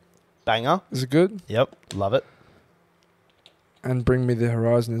track. Banger. Is it good? Yep. Love it. And Bring Me the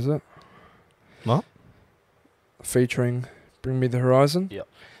Horizon, is it? What? Featuring Bring Me the Horizon? Yep.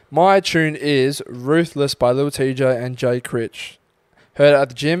 My tune is Ruthless by Lil TJ and Jay Critch. Heard it at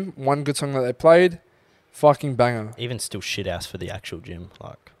the gym. One good song that they played. Fucking banger. Even still shit ass for the actual gym.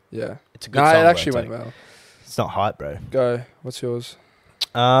 Like, Yeah. it's a good song. It actually went well. It's not hype, bro. Go. What's yours?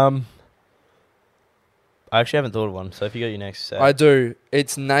 I actually haven't thought of one. So if you got your next, say. I do.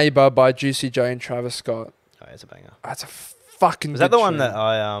 It's Neighbour by Juicy J and Travis Scott. Oh, it's a banger. That's a fucking. Was good that the one tune. that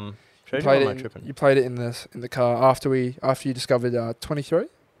I You showed you? played, Or am I it tripping? you played it in the car after you discovered 23.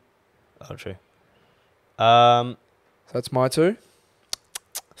 Oh, true. So that's my two.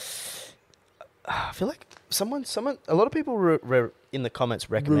 I feel like someone, a lot of people in the comments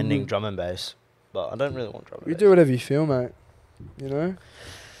recommending drum and bass, but I don't really want drum and You bass. do whatever you feel, mate. You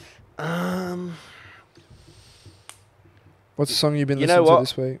know. What's the song you've been You know listening to what?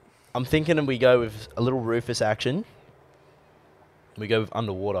 this week? I'm thinking we go with a little Rufus action. We go with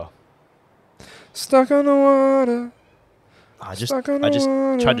Underwater. Stuck on the water. I just Stuck on the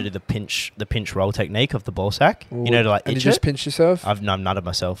water. tried to do the pinch roll technique of the ball sack. Ooh, You know, to like and you itch just it. pinch yourself. I've nutted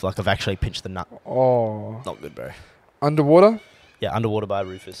myself. Like I've actually pinched the nut. Oh, Not good, bro. Underwater. Yeah, Underwater by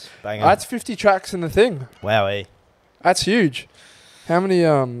Rufus. Banger. That's 50 tracks in the thing. Wow, eh? That's huge. How many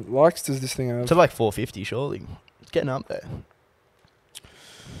likes does this thing have? To like 450, surely. It's getting up there.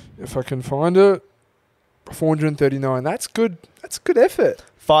 If I can find it, 439. That's good. That's good effort.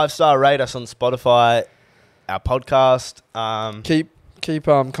 5-star rate us on Spotify, our podcast. Keep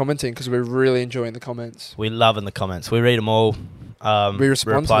commenting because we're really enjoying the comments. We love in the comments. We read them all. We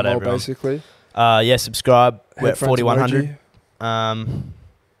respond to reply them all everyone. basically. Yeah, subscribe. We're at Headphones 4100. emoji.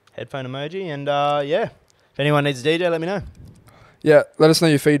 Headphone emoji. And yeah, if anyone needs a DJ, let me know. Yeah, let us know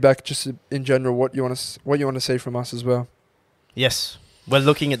your feedback, just in general, what you want to see from us as well. Yes, we're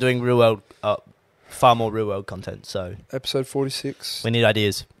looking at doing far more real world content. So Episode 46. we need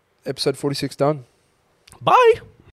ideas. Episode 46 done. Bye.